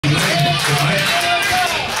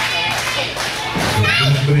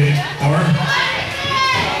for the arm.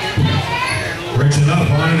 Reaching up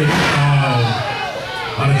on it again.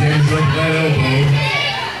 On a damage like that elbow.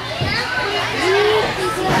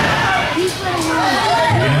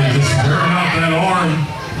 Again, just wearing out that arm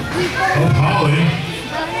of Holly.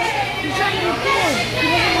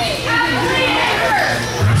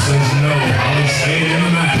 Ref says no. Holly staying in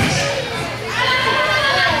the match.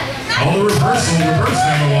 All the reverse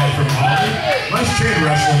hammerlock from Holly. Nice chain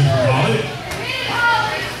wrestling from Holly.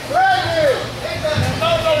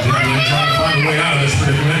 Trying to find a way out of this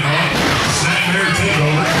predicament. Snap there,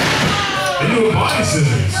 takeover. Into a body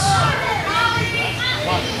scissors.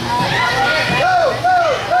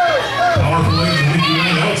 Powerful legs of Nikki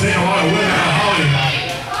Lane. That'll take a lot of wind out of Holly.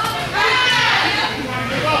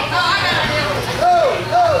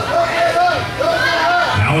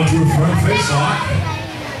 Now into a front face lock.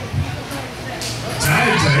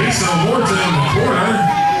 Tag to Asa Morta in the corner.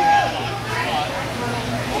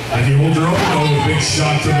 And he holds her open. Oh, a big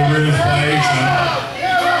shot to the ribs by Asa.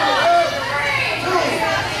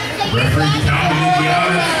 Referee counted Nikki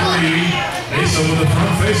out at 3. Asa with the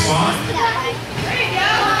front face lock.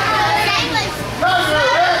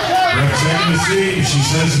 Ref checking to see. She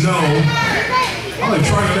says no. Probably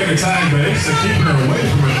trying to make a tag, but Asa keeping her away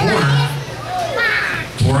from the corner.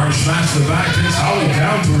 Forearm smash to the back. Takes Holly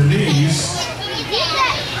down to her knees.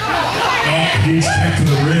 Oh, huge kick to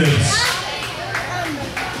the ribs.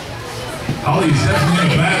 Holly's definitely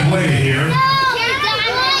in a bad way here.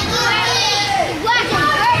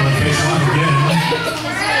 Face lock again.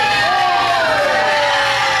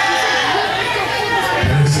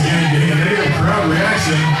 Once again, getting a negative crowd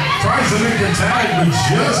reaction. Tries to make a tag, but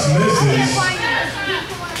just misses.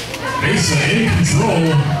 Asa in control.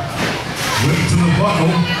 Whip to the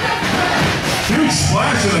buckle. Huge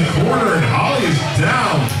splash in the corner, and Holly is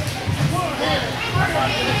down.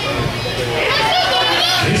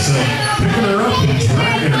 Asa picking her up and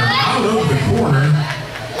dragging her out of the corner.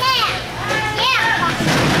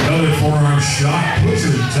 Another forearm shot puts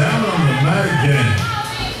her down on the mat again.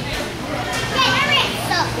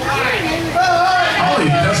 Holly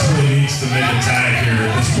desperately needs to make a tag here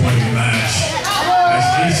at this point in the match, as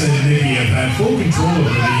Asa and Nikki have had full control of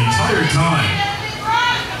her the entire time.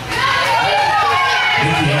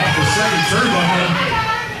 Nikki off the second turnbuckle.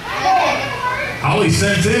 Holly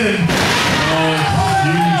sent in. Oh,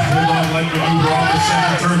 huge bulldog leg maneuver off the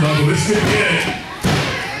second turnbuckle. This could be it.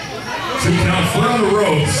 2 count, foot on the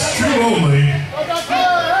ropes. 2 only.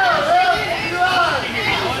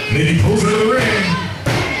 Nikki pulls her to the ring.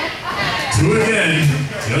 2 again.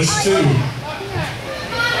 Just 2.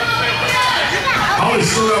 Holly's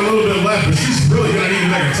still got a little bit left, but she's really going to need to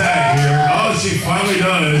make a tag here. Oh, she finally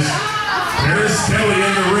does. There's Kelly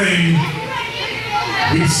in the ring.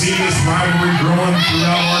 We've seen this rivalry growing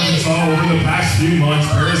throughout Arkansas over the past few months.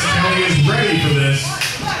 Paris Kelly is ready for this.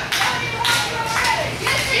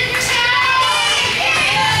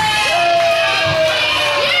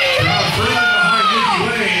 Crowd firmly behind Nikki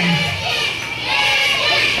Lane.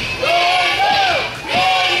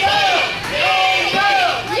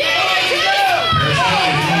 Paris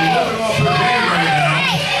Kelly is looking off her game right now.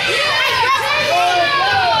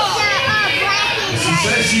 She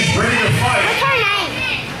says she's ready to fight.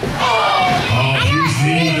 Oh, huge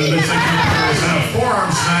knee to the midsection of Paris and a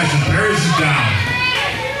forearm smash, and Paris is down.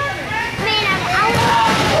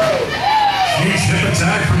 Huge hip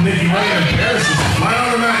attack from Nikki Lane, and Paris is flat on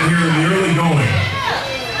the mat here in the early going.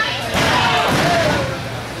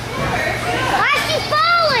 Why is she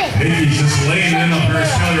falling? Nikki's just laying in on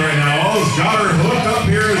Paris Kelly right now. Oh, he's got her hooked up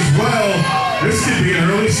here as well. This could be an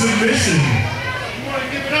early submission.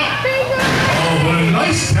 Oh, but a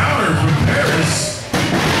nice counter from Paris.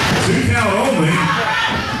 2 count only.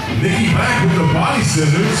 Nikki back with the body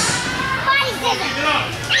scissors.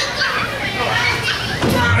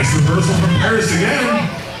 Nice reversal from Paris again.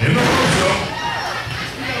 In the roto.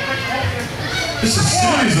 Just a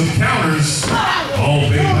series of counters. All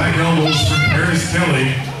big back elbows from Paris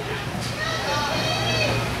Kelly.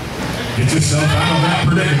 Get yourself out of that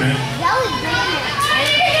predicament.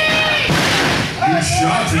 Good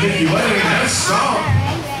shot to Nikki Lane. That's stop.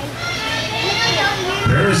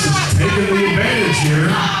 Paris is taking the advantage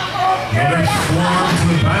here. Another forearm to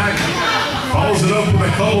the back. Follows it up with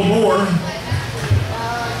a couple more.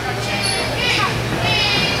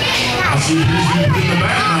 Now she appears to be putting the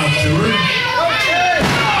mat mouth to her.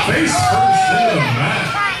 Face first into the mat.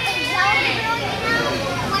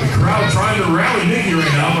 The crowd trying to rally Nikki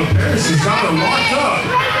right now, but Paris has got her locked up.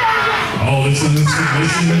 Oh, this is a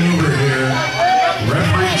submission maneuver here.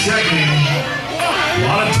 Referee checking. A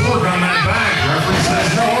lot of torque on that back. Referee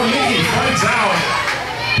says no. Nikki fights out.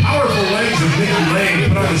 Powerful legs of Nikki Lane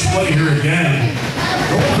put display here again.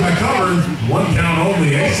 Going for the cover, 1 count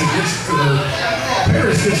only. Asa gets to the,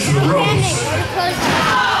 Paris gets to the ropes.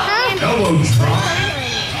 Elbow drop.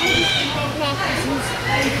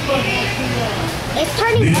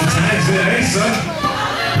 Nikki tags in Asa.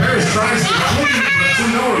 Paris tries to clean, but to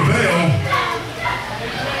no avail.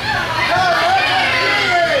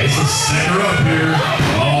 Asa set her up here.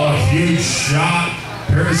 Oh, a huge shot.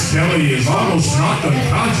 Paris Kelly is almost knocked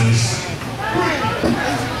unconscious.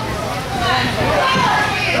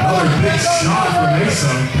 Another big shot from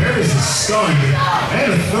Asa. Paris is stunned.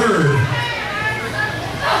 And a third.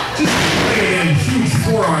 Just laying in huge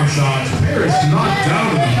forearm shots. Paris knocked down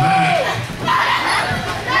to the mat.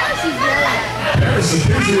 Paris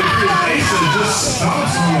appears to have Asa just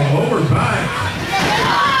stomps on the lower back.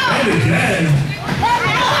 And again.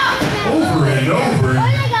 Over and over.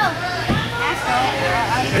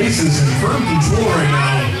 Asa's in firm control right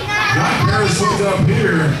now. Got Paris hooked up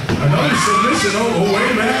here. Another submission. Oh, wait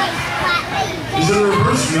a minute. Is it a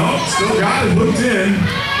reverse? No, still got it hooked in.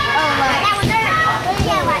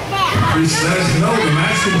 He says no, the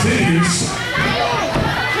match continues.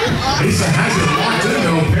 Asa has it locked in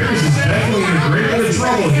though. Paris is definitely in a great bit of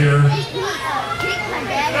trouble here.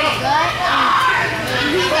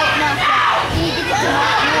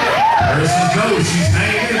 Paris knows she's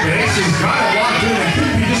hanging in, but Asa's got it locked in. It could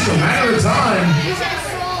be just a matter of time.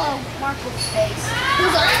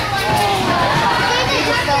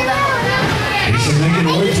 Asa making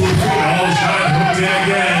her way to her feet. Oh, he's got it hooked in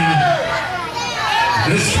again.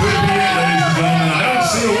 This could be it, ladies and gentlemen. I don't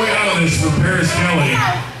see a way out of this for Paris Kelly.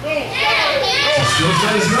 She still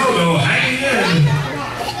says no, though, hanging in.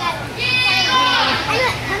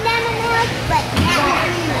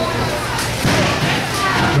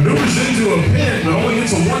 Maneuvers into a pin, but only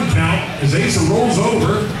gets a 1 count as Asa rolls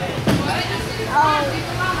over.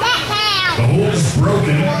 The hold is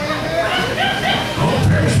broken. Oh,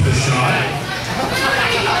 Paris with a shot.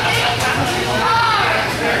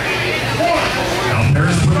 Now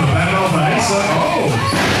Paris putting a bat off on Asa. Oh,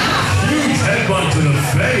 huge headbutt to the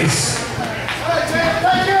face.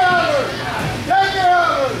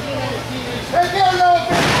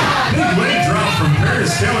 Big leg drop from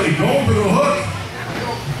Paris Kelly. Going for the hook.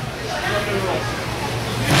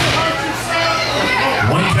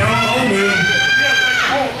 1 count only.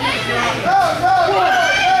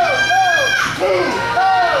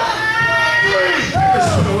 Paris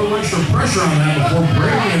put a little extra pressure on that before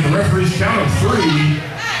breaking at the referee's count of 3.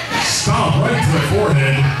 Stomp right to the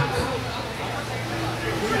forehead.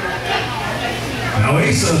 Now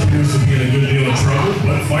Asa appears to be in a good deal of trouble,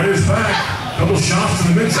 but fires back. Couple shots to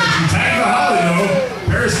the midsection. Tag to Holly though.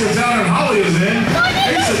 Paris gets out and Holly is in.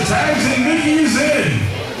 Asa tags and Nikki is in.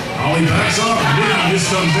 Holly backs off and Nikki just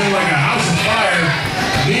comes in like a house of fire.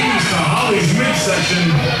 Knees to Holly's midsection.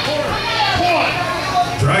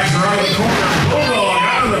 Drags her out of the corner. Bulldog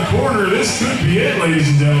out of the corner. This could be it, ladies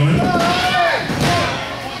and gentlemen.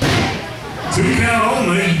 2 count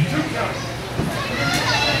only.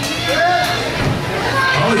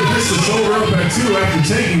 Holly picks the shoulder up at 2 after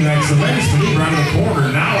taking that tremendous maneuver out of the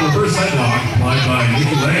corner. Now reverse headlock applied by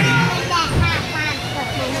Nikki Lane.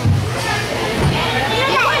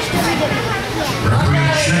 Referee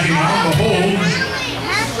checking on the hold.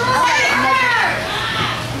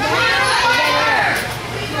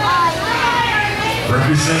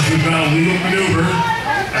 Referee says we've got a legal maneuver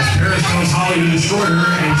as Paris tells Holly to destroy her,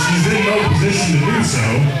 and she's in no position to do so.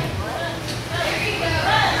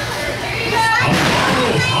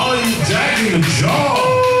 Holly jacking the jaw.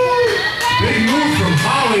 Big move from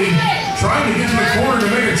Holly, trying to get to the corner to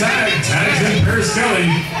make a tag. Tags in Paris Kelly.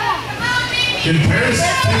 Can Paris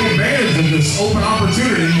take advantage of this open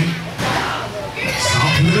opportunity?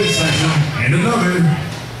 Stop in the midsection, and another.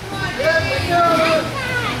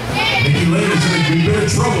 Nikki Lane is in a good bit of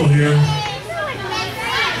trouble here.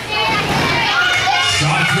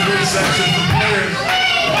 Shot to the midsection from Paris.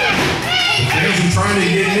 The fans are trying to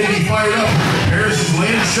get Nikki fired up. Paris is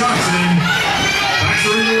laying shots in. Backs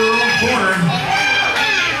her into her own corner.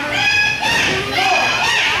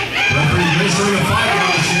 Referee administering the 5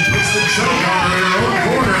 count. She puts the choke on her in her own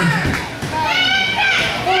corner.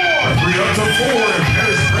 Referee up to 4, and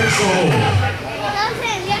Paris breaks the hold.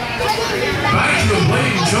 Back to the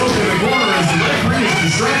blatant choke in the corner as the referee is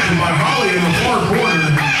distracted by Holly in the far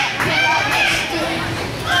corner.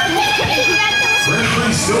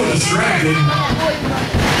 Referee still distracted.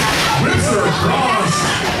 Whips her across.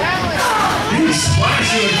 Huge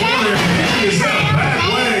splash in the corner, and Nikki is in a bad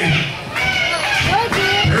way.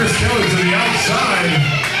 Paris Kelly to the outside.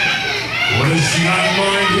 What has she got in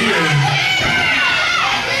mind here?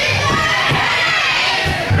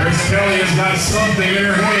 Paris Kelly Kelly has got something in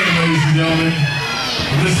her hand, ladies and gentlemen.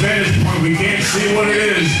 From this vantage point, we can't see what it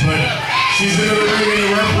is, but she's into the ring and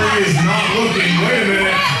the referee is not looking. Wait a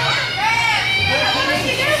minute.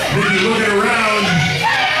 Nikki looking around.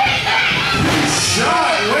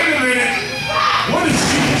 Shot. Wait a minute. What did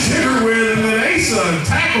she just hit her with? And then Asa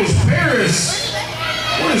tackles Paris.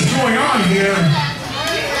 What is going on here?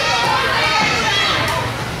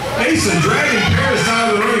 Asa dragging Paris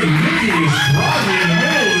out of the ring. Nikki is groggy in the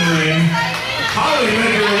middle of the ring. Holly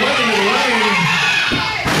making her way into the ring.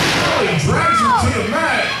 Holly drags her to the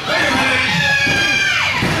mat. Wait a minute.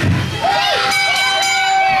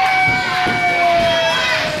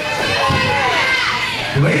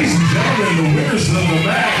 Ladies and gentlemen, the winners of the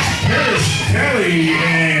match, Paris, Kelly,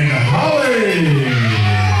 and Holly.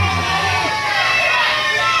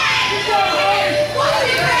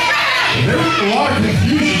 There was a lot of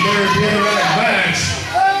confusion there at the end of that match.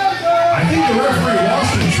 I think the referee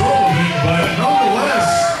lost control of it, but nonetheless,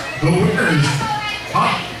 the winners,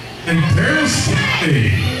 Hot and Paris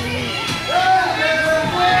Kelly.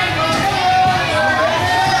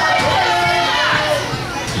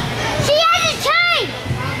 She has a chain!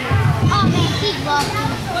 Oh man, she's lucky.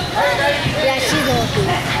 Yeah, she's lucky.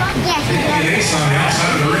 Yeah, she's lucky. And Ace on the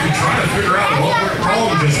outside of the ring trying to figure out what went wrong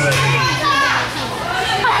with this thing.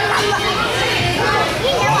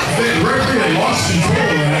 The referee had lost control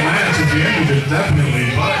of that match at the end of it,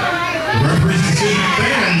 definitely, but the referee's decision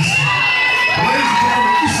stands. Ladies and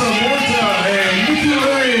gentlemen, Asa Morta and Nikki.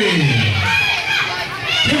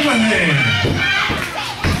 Give a hand.